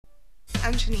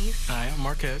I'm Janice. Hi, I'm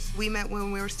Marquez. We met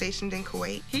when we were stationed in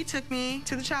Kuwait. He took me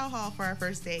to the chow hall for our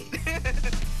first date.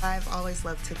 I've always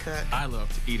loved to cook. I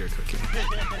love to eat her cooking.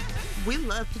 We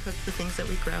love to cook the things that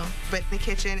we grow, but the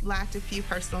kitchen lacked a few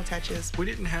personal touches We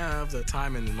didn't have the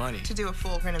time and the money, to do a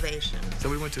full renovation. so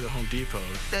we went to the Home Depot.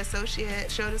 The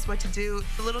associate showed us what to do.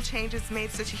 The little changes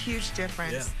made such a huge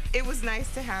difference. Yeah. It was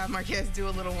nice to have Marquez do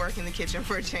a little work in the kitchen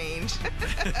for a change.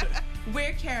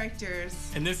 We're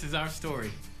characters. And this is our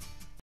story.